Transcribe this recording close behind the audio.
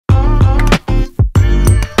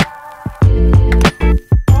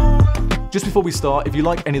Just before we start, if you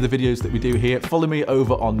like any of the videos that we do here, follow me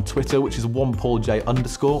over on Twitter, which is #1pauljay_.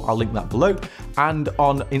 I'll link that below. And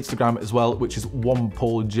on Instagram as well, which is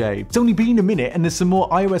 #1pauljay. It's only been a minute and there's some more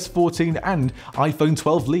iOS 14 and iPhone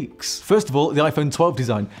 12 leaks. First of all, the iPhone 12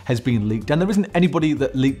 design has been leaked, and there isn't anybody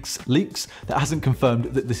that leaks that hasn't confirmed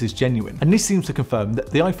that this is genuine. And this seems to confirm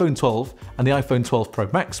that the iPhone 12 and the iPhone 12 Pro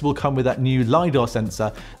Max will come with that new LiDAR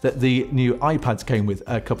sensor that the new iPads came with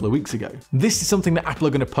a couple of weeks ago. This is something that Apple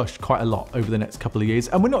are going to push quite a lot over the next couple of years,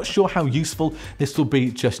 and we're not sure how useful this will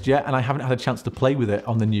be just yet, and I haven't had a chance to play with it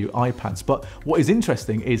on the new iPads. But what is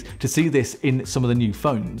interesting is to see this in some of the new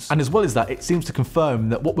phones. And as well as that, it seems to confirm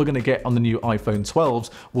that what we're going to get on the new iPhone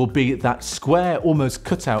 12s will be that square, almost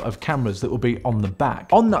cutout of cameras that will be on the back.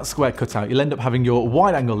 On that square cutout, you'll end up having your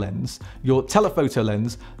wide-angle lens, your telephoto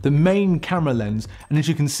lens, the main camera lens, and as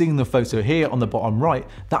you can see in the photo here on the bottom right,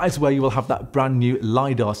 that is where you will have that brand new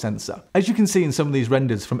LiDAR sensor. As you can see in some of these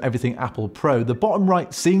renders from Everything Apple Pro, the bottom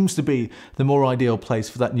right seems to be the more ideal place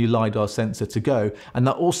for that new LiDAR sensor to go, and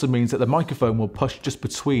that also means that the microphone will push just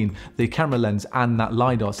between the camera lens and that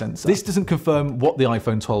LiDAR sensor. This doesn't confirm what the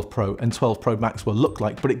iPhone 12 Pro and 12 Pro Max will look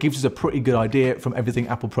like, but it gives us a pretty good idea from Everything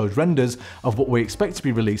Apple Pro's renders of what we expect to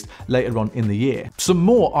be released later on in the year. Some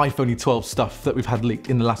more iPhone 12 stuff that we've had leaked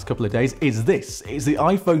in the last couple of days is this. It's the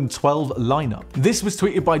iPhone 12 lineup. This was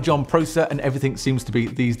tweeted by John Prosser, and everything seems to be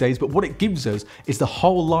these days, but what it gives us is the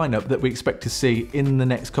whole lineup that we expect to see in the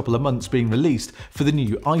next couple of months being released for the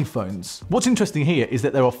new iPhones. What's interesting here is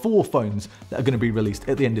that there are 4 phones that are going to be released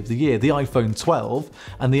at the end of the year: the iPhone 12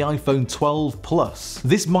 and the iPhone 12 Plus.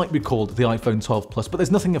 This might be called the iPhone 12 Plus, but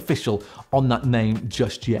there's nothing official on that name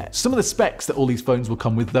just yet. Some of the specs that all these phones will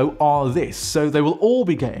come with though are this. So they will all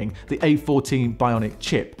be getting the A14 Bionic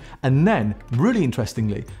chip, and then, really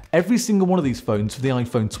interestingly, every single one of these phones, from the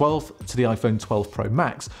iPhone 12 to the iPhone 12 Pro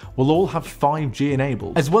Max, will all have 5G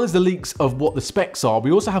enabled. As well as the leaks of what the specs are,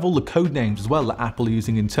 we also have all the code names as well that Apple are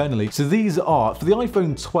using internally. So these are, for the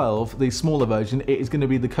iPhone 12, the smaller version, it is going to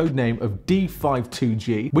be the code name of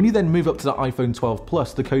D52G. When you then move up to the iPhone 12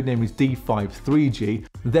 Plus, the code name is D53G.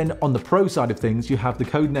 Then on the Pro side of things, you have the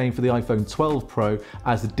code name for the iPhone 12 Pro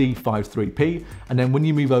as the D53P, and then when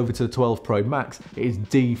you move over to the 12 Pro Max, it is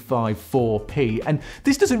D54P. And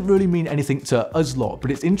this doesn't really mean anything to us lot, but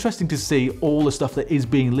it's interesting to see all the stuff that is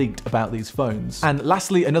being leaked about these phones. And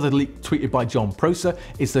lastly, another leak tweeted by John Prosser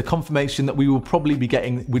is the confirmation that we will probably be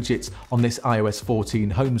getting widgets on this iOS 14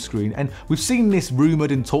 home screen. And we've seen this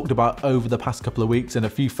rumored and talked about over the past couple of weeks, and a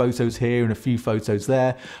few photos here and a few photos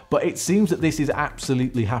there, but it seems that this is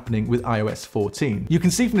absolutely happening with iOS 14. You can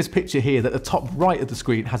see from this picture here that the top right of the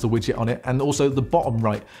screen has a widget on it, and also the bottom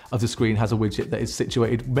right of the screen has a widget that is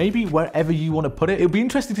situated maybe wherever you want to put it. It'll be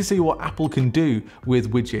interesting to see what Apple can do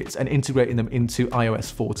with widgets and integrating them into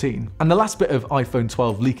iOS 14. And the last bit of iPhone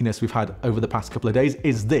 12 leakiness we've had over the past couple of days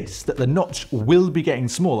is this, that the notch will be getting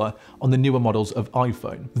smaller on the newer models of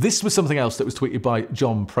iPhone. This was something else that was tweeted by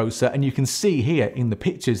John Prosser, and you can see here in the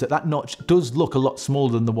pictures that that notch does look a lot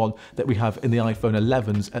smaller than the one that we have in the iPhone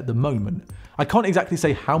 11s at the moment. I can't exactly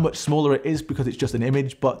say how much smaller it is because it's just an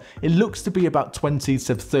image, but it looks to be about 20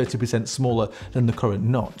 to 30% smaller than the current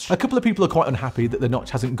notch. A couple of people are quite unhappy that the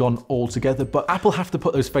notch hasn't gone all together, but Apple have to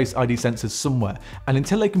put those Face ID sensors somewhere, and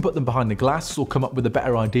until they can put them behind the glass or come up with a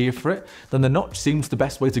better idea for it, then the notch seems the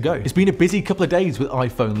best way to go. It's been a busy couple of days with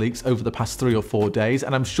iPhone leaks over the past 3 or 4 days,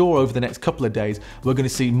 and I'm sure over the next couple of days we're going to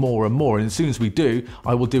see more and more, and as soon as we do,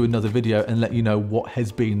 I will do another video and let you know what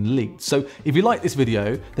has been leaked. So if you like this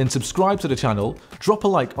video, then subscribe to the channel, drop a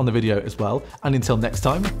like on the video as well, and until next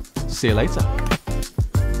time, see you later.